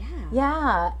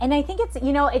and I think it's,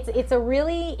 you know, it's a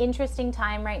really interesting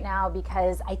time right now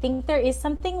because I think there is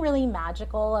something really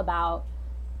magical about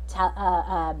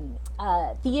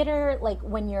theater, like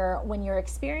when you're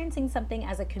experiencing something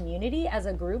as a community, as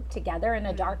a group together in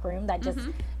a dark room that just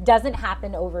doesn't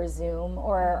happen over Zoom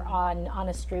or on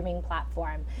a streaming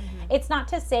platform. It's not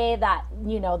to say that,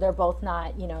 you know, they're both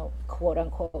not, you know, quote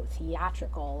unquote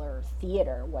theatrical or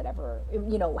theater, whatever,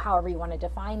 you know, however you want to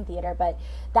define theater, but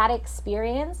that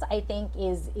experience, I think,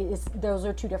 is those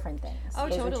are two different things.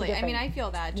 Totally. I mean, I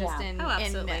feel that just in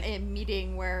a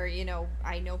meeting where, you know,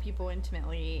 I know people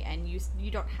intimately and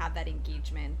you don't have that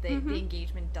engagement. The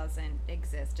engagement doesn't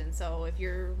exist, and so if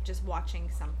you're just watching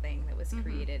something that was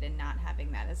created and not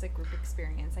having that as a group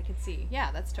experience, I could see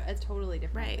that's a totally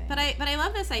different thing. But I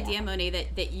love this idea, Moni,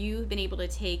 that you've been able to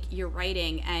take your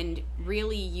writing and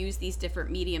really use these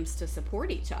different mediums to support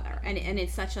each other, and in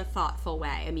such a thoughtful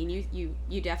way. I mean,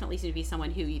 you definitely seem to be someone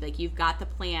who you've got the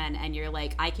plan, and you're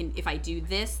like, if I do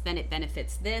this, then it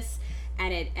benefits this.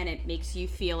 And it makes you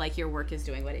feel like your work is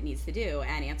doing what it needs to do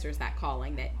and answers that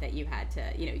calling that you had to,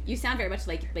 you know, you sound very much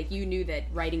like you knew that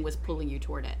writing was pulling you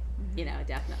toward it, you know,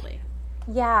 definitely.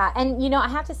 Yeah, and you know, I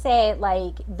have to say,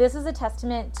 like, this is a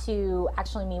testament to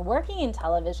actually me working in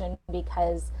television,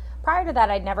 because prior to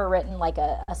that I'd never written like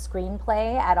a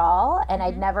screenplay at all, and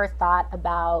I'd never thought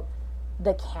about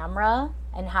the camera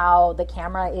and how the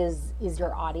camera is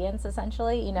your audience,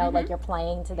 essentially, you know, like you're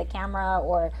playing to the camera,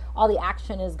 or all the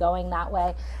action is going that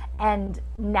way. And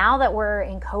now that we're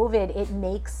in COVID, it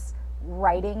makes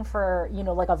writing for, you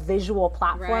know, like a visual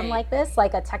platform like this,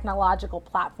 like a technological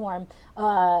platform,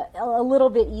 a little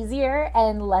bit easier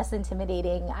and less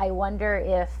intimidating. I wonder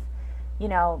if, you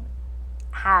know,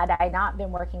 had I not been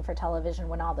working for television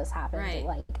when all this happened,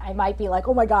 like I might be like,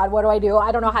 oh my God, what do I do?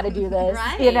 I don't know how to do this,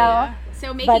 you know?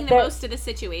 So making the most of the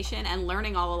situation and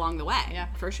learning all along the way,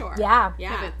 for sure. And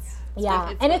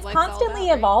it's constantly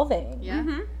evolving.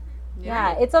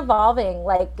 It's evolving.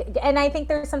 Like, and I think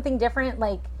there's something different,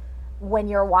 like when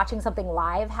you're watching something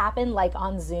live happen, like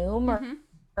on Zoom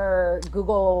or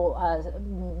Google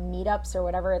Meetups or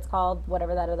whatever it's called,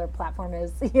 whatever that other platform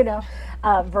is, you know,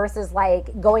 versus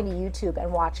like going to YouTube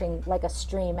and watching like a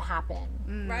stream happen,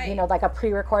 you know, like a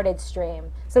pre-recorded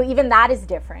stream. So even that is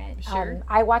different.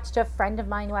 I watched a friend of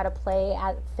mine who had a play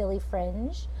at Philly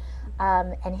Fringe,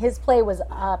 and his play was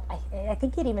up, I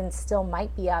think it even still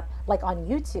might be up, like on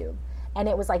YouTube. And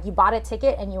it was like you bought a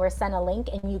ticket and you were sent a link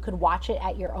and you could watch it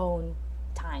at your own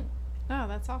time. Oh,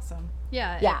 that's awesome.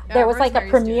 Yeah. There was like a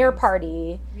premiere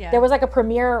party. There was like a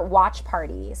premiere watch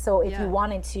party. So if you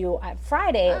wanted to, at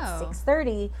Friday at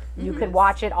 6:30, you could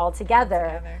watch it all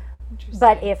together.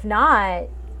 But if not,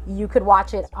 you could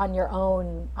watch it on your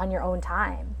own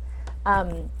time,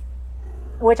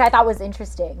 which I thought was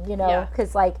interesting. You know,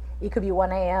 because like it could be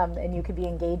 1 a.m. and you could be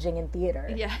engaging in theater.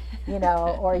 You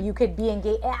know, or you could be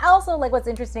engaged. Also, like what's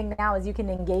interesting now is you can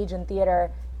engage in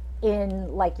theater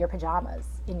in like your pajamas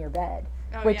in your bed,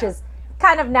 which is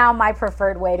kind of now my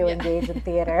preferred way to engage in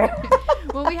theater.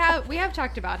 Well, we have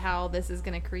talked about how this is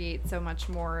going to create so much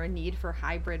more need for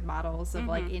hybrid models of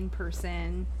like in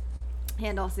person,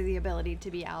 and also the ability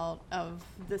to be out of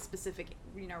the specific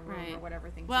room or whatever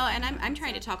things. Well, and I'm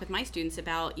trying to talk with my students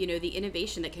about the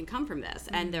innovation that can come from this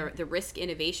and the risk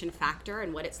innovation factor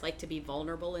and what it's like to be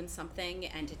vulnerable in something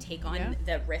and to take on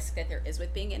the risk that there is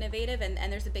with being innovative, and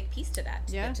there's a big piece to that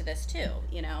to this too.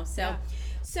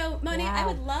 So Monet, I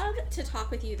would love to talk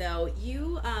with you though.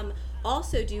 You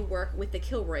also do work with the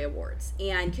Kilroy Awards,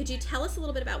 and could you tell us a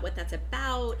little bit about what that's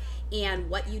about and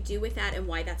what you do with that and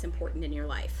why that's important in your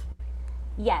life?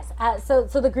 Yes. So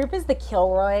the group is the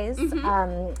Kilroys,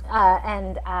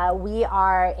 and we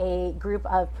are a group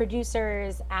of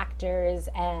producers, actors,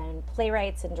 and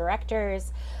playwrights and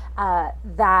directors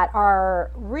that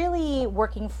are really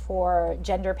working for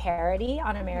gender parity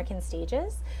on American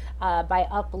stages by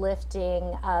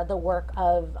uplifting the work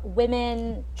of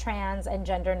women, trans, and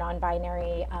gender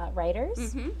non-binary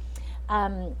writers.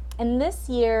 And this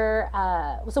year,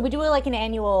 so we do like an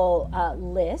annual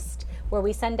list where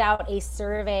we send out a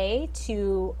survey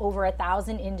to over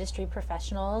 1,000 industry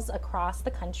professionals across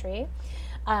the country.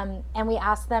 And we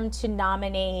ask them to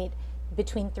nominate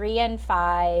between 3 and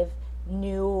 5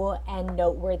 new and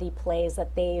noteworthy plays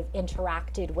that they've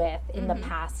interacted with in the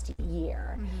past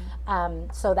year.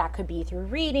 So that could be through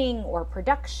reading or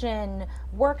production,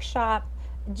 workshop,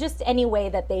 just any way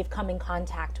that they've come in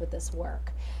contact with this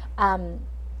work.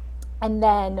 And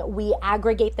then we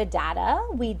aggregate the data.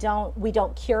 We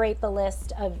don't curate the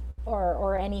list of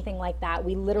or anything like that.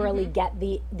 We literally get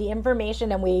the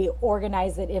information and we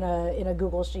organize it in a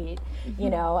Google sheet,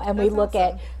 and we look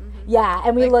at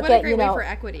and we look at way for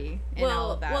equity in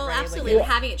all of that. Well, right? absolutely,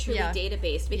 having it truly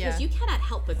data-based, because you cannot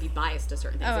help but be biased to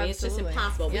certain things. It's just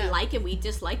impossible. We like and we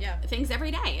dislike things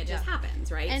every day. It just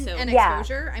happens, right? And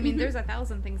exposure. I mean, there's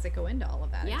 1,000 things that go into all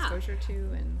of that. Exposure to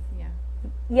and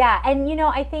and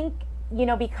I think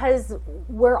because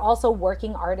we're also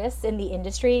working artists in the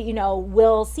industry,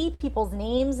 we'll see people's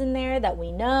names in there that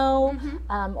we know,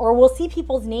 or we'll see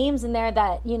people's names in there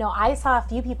that, I saw a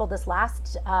few people this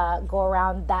last go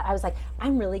around that I was like,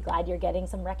 I'm really glad you're getting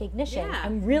some recognition. Yeah.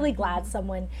 I'm really glad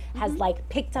someone has like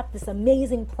picked up this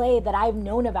amazing play that I've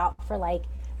known about for like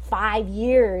 5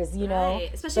 years,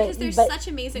 Right. Especially because there's such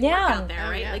amazing work out there,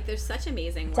 right? Like there's such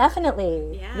amazing work.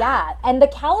 Definitely. Yeah. And the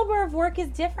caliber of work is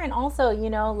different also,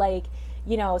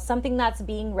 something that's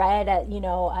being read at,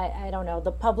 I don't know,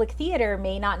 the public theater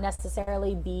may not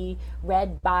necessarily be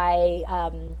read by,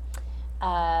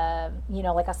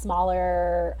 like a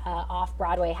smaller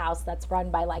off-Broadway house that's run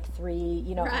by like 3,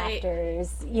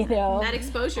 actors, That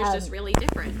exposure is just really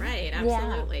different, right?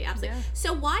 Absolutely. Yeah.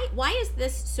 So why is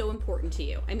this so important to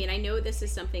you? I mean, I know this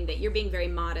is something that you're being very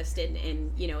modest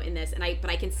in this, but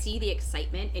I can see the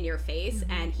excitement in your face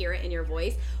and hear it in your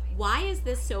voice. Why is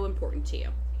this so important to you?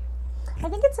 I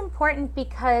think it's important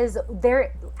because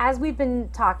as we've been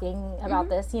talking about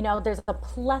this, there's a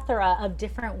plethora of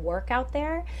different work out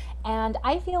there. And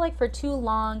I feel like for too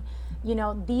long,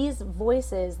 these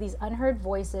voices, these unheard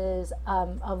voices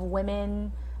of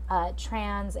women,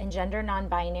 trans and gender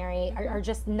non-binary are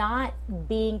just not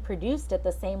being produced at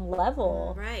the same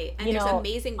level. Right. And there's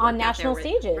amazing work on national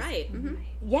stages. Right.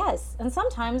 Yes. And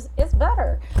sometimes it's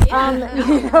better. Yeah.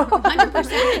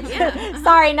 100%. Yeah.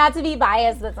 Sorry, not to be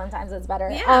biased, but sometimes it's better.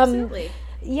 Yeah, absolutely.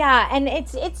 Yeah. And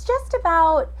it's just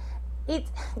about,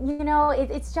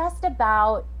 it's just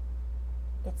about,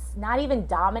 it's not even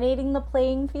dominating the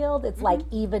playing field. It's like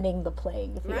evening the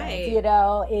playing field,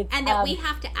 right. It's, and that we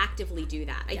have to actively do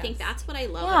that. I think that's what I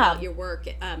love about your work,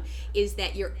 is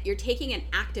that you're taking an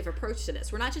active approach to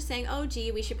this. We're not just saying, oh,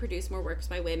 gee, we should produce more works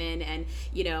by women and,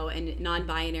 and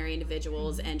non-binary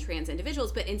individuals and trans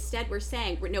individuals, but instead we're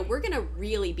saying, we're going to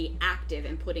really be active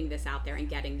in putting this out there and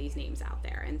getting these names out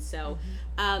there. And so,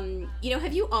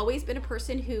 have you always been a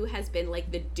person who has been like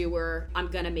the doer, I'm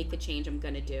going to make the change I'm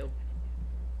going to do?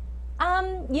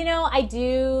 I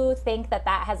do think that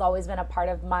has always been a part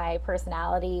of my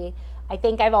personality. I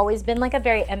think I've always been like a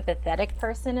very empathetic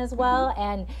person as well.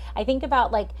 And I think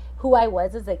about like who I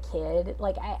was as a kid.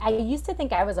 Like I used to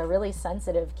think I was a really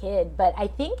sensitive kid, but I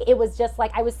think it was just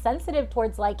like I was sensitive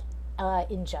towards like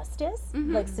injustice,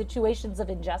 like situations of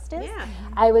injustice. Yeah.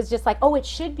 I was just like, oh, it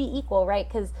should be equal, right?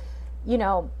 Because,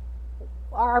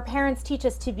 our parents teach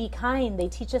us to be kind. They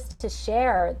teach us to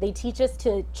share. They teach us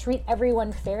to treat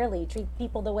everyone fairly, treat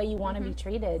people the way you want to be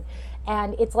treated.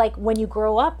 And it's like when you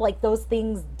grow up, like those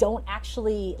things don't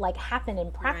actually like happen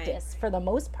in practice for the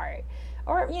most part.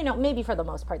 Or, maybe for the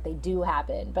most part they do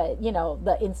happen, but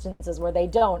the instances where they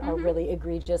don't are really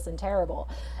egregious and terrible.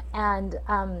 And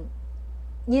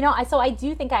so I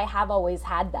do think I have always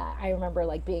had that. I remember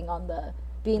like being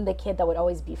the kid that would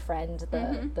always befriend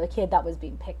the kid that was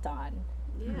being picked on,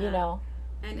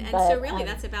 And so really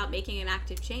that's about making an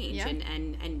active change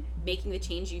and making the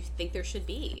change you think there should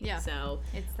be. Yeah. So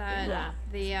it's that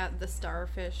the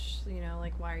starfish,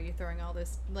 like why are you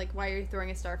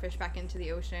throwing a starfish back into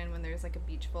the ocean when there's like a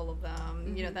beach full of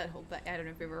them? That whole, I don't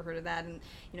know if you've ever heard of that, and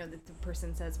the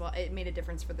person says, well, it made a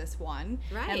difference for this one.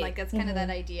 Right. And like that's kind of that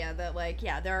idea that like,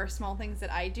 there are small things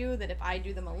that I do that if I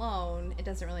do them alone, it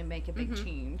doesn't really make a big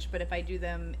change. But if I do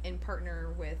them in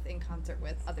concert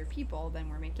with other people, then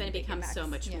we're making it becomes so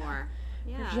much more.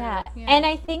 Yeah. And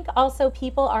I think also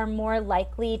people are more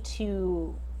likely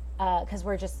to, because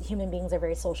we're just human beings are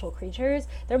very social creatures,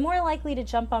 they're more likely to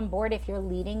jump on board if you're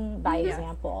leading by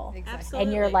example. Exactly.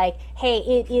 And you're like, hey,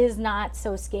 it is not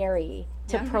so scary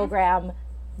to program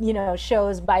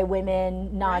shows by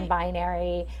women,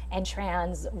 non-binary, and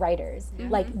trans writers.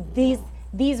 Like these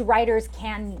writers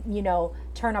can,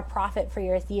 turn a profit for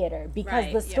your theater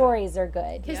because the stories are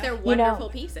good. Because they're wonderful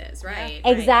pieces, right?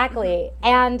 Exactly.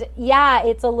 And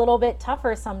it's a little bit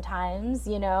tougher sometimes,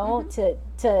 to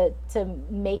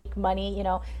make money.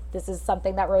 This is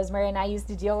something that Rosemary and I used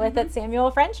to deal with at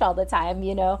Samuel French all the time.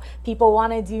 People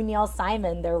want to do Neil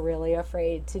Simon. They're really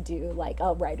afraid to do like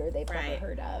a writer they've never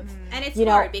heard of. And it's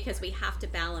hard because we have to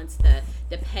balance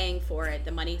the paying for it.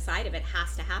 The money side of it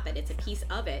has to happen. It's a piece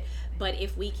of it. But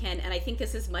if we can, and I think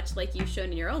this is much like you've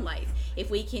shown in your own life, if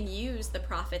we can use the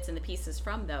profits and the pieces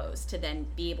from those to then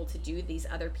be able to do these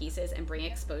other pieces and bring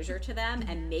exposure to them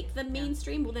and make them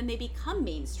mainstream, well, then they become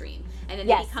mainstream. And then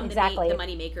they become the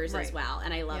money makers as well.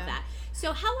 And I love that.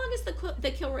 So how long has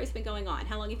the Kilroy's been going on?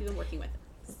 How long have you been working with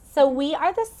it? So we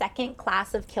are the second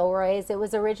class of Kilroy's. It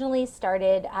was originally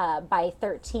started by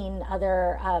 13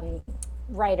 other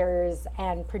writers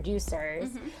and producers.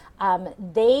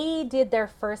 They did their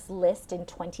first list in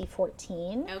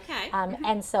 2014. Okay.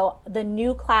 And so the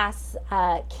new class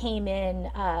came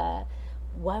in,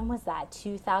 when was that?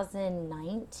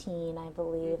 2019, I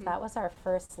believe. That was our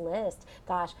first list.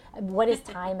 Gosh, what is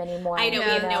time anymore? I know, we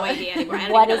have no idea anymore. I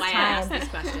don't even know why I ask these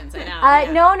questions.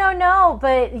 I know. No.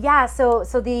 But so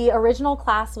the original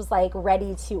class was like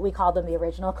ready to, we called them the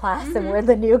original class, and we're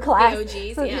the new class. The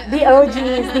OGs, so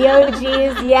The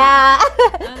OGs, yeah.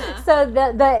 So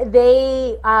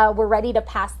they were ready to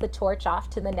pass the torch off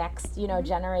to the next,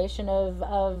 generation of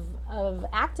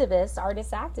activists,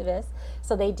 artist activists.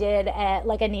 So they did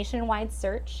a nationwide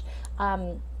search.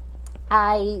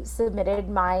 I submitted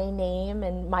my name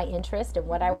and my interest and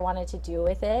what I wanted to do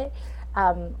with it,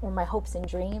 or my hopes and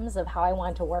dreams of how I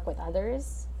wanted to work with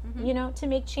others, to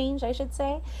make change, I should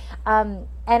say.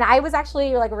 And I was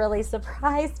actually really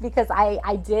surprised because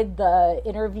I did the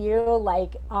interview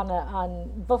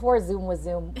on before Zoom was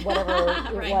Zoom,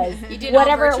 whatever it was. You did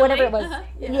whatever it was.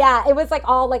 Yeah, it was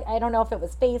all I don't know if it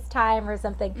was FaceTime or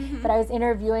something, but I was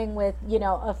interviewing with,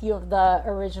 a few of the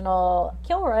original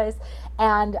Kilroys.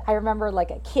 And I remember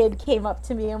a kid came up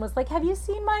to me and was like, "Have you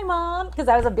seen my mom?" Because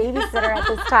I was a babysitter at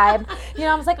this time.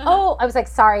 I was like, "Oh," I was like,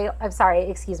 "Sorry, I'm sorry,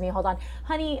 excuse me, hold on.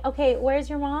 Honey, okay, where's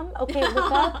your mom? Okay,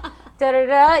 look up."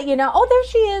 Oh, there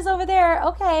she is over there.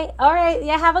 Okay, all right,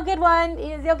 yeah, have a good one.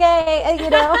 Okay,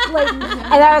 and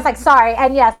I was like, sorry.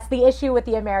 And yes, the issue with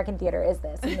the American theater is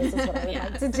this, and this is what I would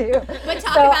like to do. But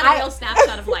talk about a real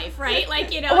snapshot of life, right?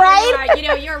 Right?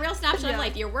 You're a real snapshot of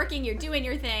life. You're working, you're doing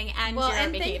your thing, and you're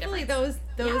making a difference.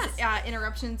 Those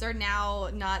interruptions are now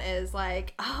not as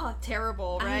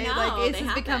terrible, right? I know, it's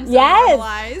just become so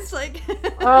normalized.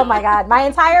 Oh my God, my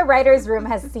entire writer's room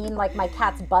has seen my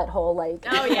cat's butthole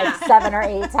 7 or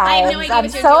 8 times. I'm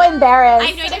so embarrassed. I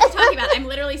have no idea what you're talking about. I'm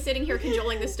literally sitting here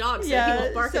cajoling this dog so he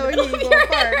won't bark. So he won't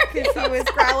bark because he was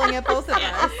growling at both of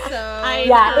us. So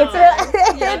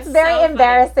it's very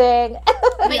embarrassing.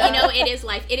 But it is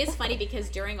life. It is funny because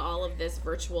during all of this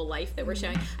virtual life that we're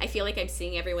showing, I feel like I'm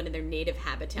seeing everyone in their native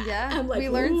habitat. Yeah, we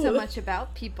learned so much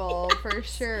about people for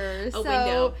sure.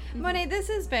 So, Monet, this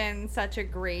has been such a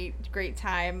great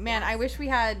time. Man, I wish we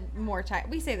had more time.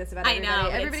 We say this about everybody. I know,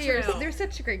 everybody, they're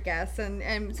such great guests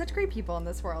and such great people in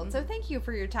this world. So thank you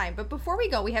for your time. But before we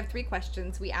go, we have 3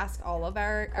 questions we ask all of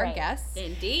our guests.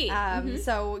 Indeed.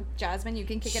 So, Jasmine, you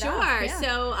can kick it off. Sure.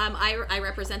 So, I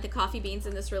represent the coffee beans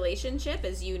in this relationship.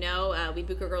 As you know, we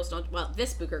Buka girls don't. Well,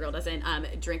 this Buka girl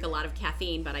doesn't drink a lot of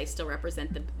caffeine, but I still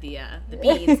represent the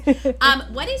beans.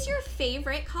 What is your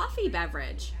favorite coffee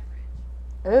beverage?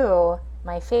 Ooh,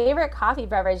 my favorite coffee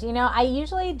beverage. I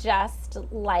usually just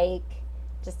like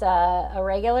a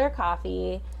regular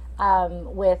coffee.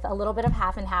 with a little bit of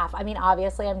half and half. I mean,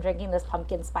 obviously, I'm drinking this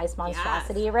pumpkin spice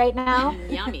monstrosity right now.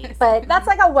 Yummy. But that's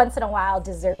like a once in a while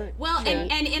dessert. Well,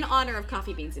 and in honor of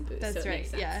Coffee Beans and Booze. That's so right.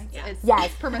 It makes sense. It's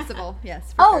yes. permissible.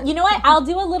 Yes. Sure. You know what? I'll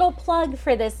do a little plug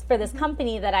for this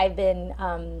company that I've been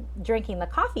drinking the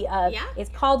coffee of. Yeah. It's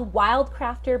called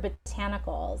Wildcrafter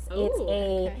Botanicals. Ooh, it's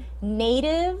a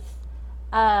native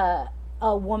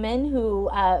a woman who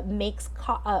blends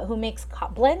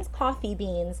coffee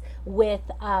beans with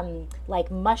like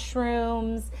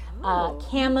mushrooms,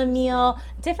 chamomile,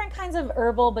 different kinds of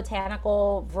herbal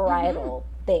botanical varietal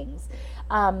things.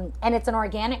 And it's an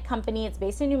organic company. It's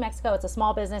based in New Mexico. It's a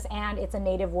small business, and it's a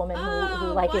native woman who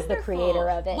like is the creator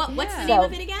of it. What's the name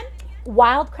of it again?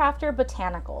 Wildcrafter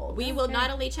Botanicals. We will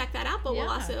not only check that out, but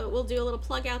we'll do a little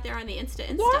plug out there on the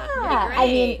Insta. Yeah, I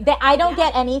mean, I don't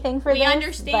get anything for this. We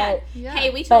understand. But, hey,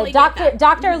 we totally get that.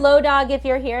 Dr. Low Dog, if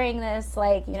you're hearing this,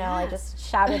 like, you know, I just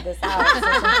shouted this out. So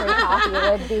some free coffee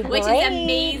would be Which great. is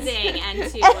amazing,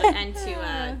 and to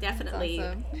definitely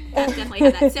definitely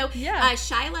have that. So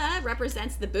Shyla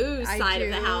represents the booze side of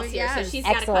the house here, so she's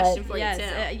got a question for you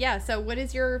too. So what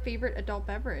is your favorite adult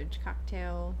beverage,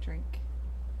 cocktail, drink?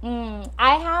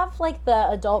 I have like the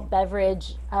adult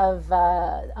beverage of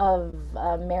a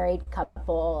married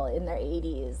couple in their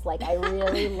 80s. Like I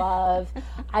really love.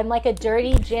 I'm like a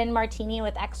dirty gin martini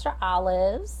with extra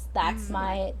olives. That's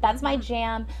my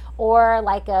jam. Or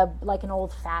like an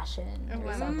old fashioned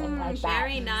or something like that.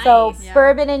 Very nice. So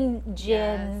bourbon and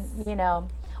gin, you know.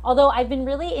 Although I've been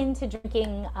really into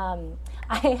drinking.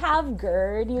 I have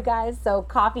GERD, you guys, so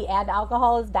coffee and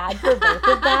alcohol is bad for both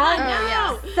of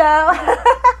them. So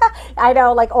I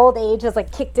know, like, old age has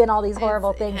like kicked in all these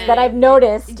horrible things that I've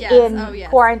noticed in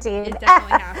quarantine. It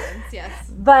definitely happens, yes.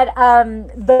 But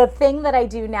the thing that I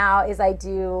do now is I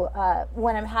do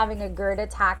when I'm having a GERD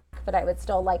attack, but I would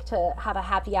still like to have a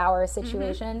happy hour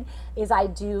situation, is I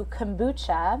do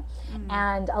kombucha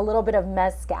and a little bit of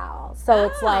mezcal. So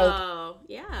it's like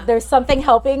there's something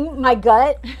helping my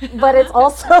gut, but it's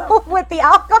also with the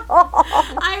alcohol.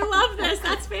 I love this.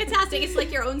 That's fantastic. It's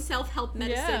like your own self-help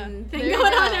medicine thing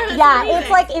going on there. It's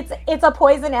like it's a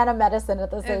poison and a medicine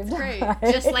at the same time.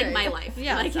 Just like my life.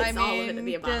 Yeah, like it's all of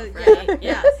the above, right?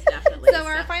 Yes, definitely. So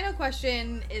our final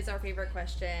question is our favorite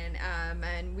question,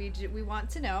 and we want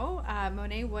to know,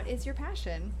 Monet, what is your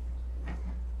passion?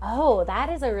 Oh, that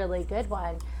is a really good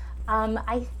one.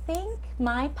 I think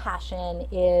my passion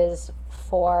is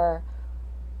for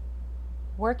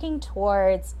working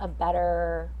towards a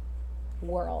better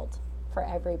world for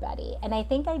everybody. And I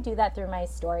think I do that through my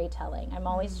storytelling. I'm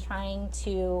always trying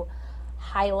to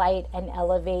highlight and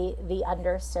elevate the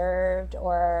underserved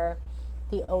or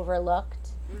the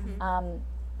overlooked,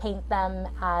 paint them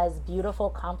as beautiful,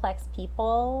 complex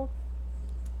people.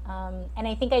 And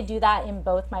I think I do that in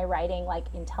both my writing, like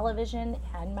in television,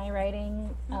 and my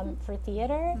writing for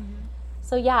theater.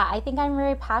 So yeah, I think I'm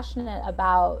very passionate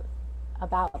about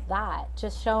that.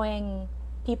 Just showing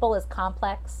people as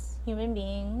complex human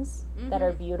beings that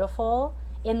are beautiful,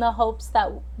 in the hopes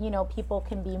that, you know, people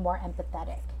can be more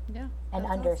empathetic. And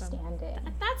understanding.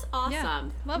 Awesome. That's awesome. Yeah,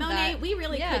 love Monet, that. we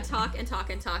really could talk and talk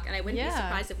and talk, and I wouldn't be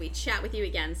surprised if we chat with you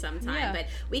again sometime. But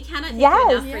we cannot thank you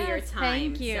enough for your time.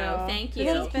 Thank you. So thank you.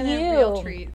 It's been a real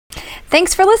treat.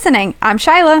 Thanks for listening. I'm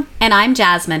Shyla. And I'm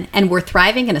Jasmine, and we're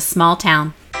thriving in a small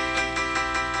town.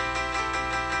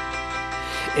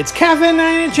 It's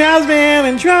caffeinated Jasmine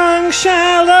and drunk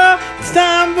Shyla. It's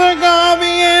time for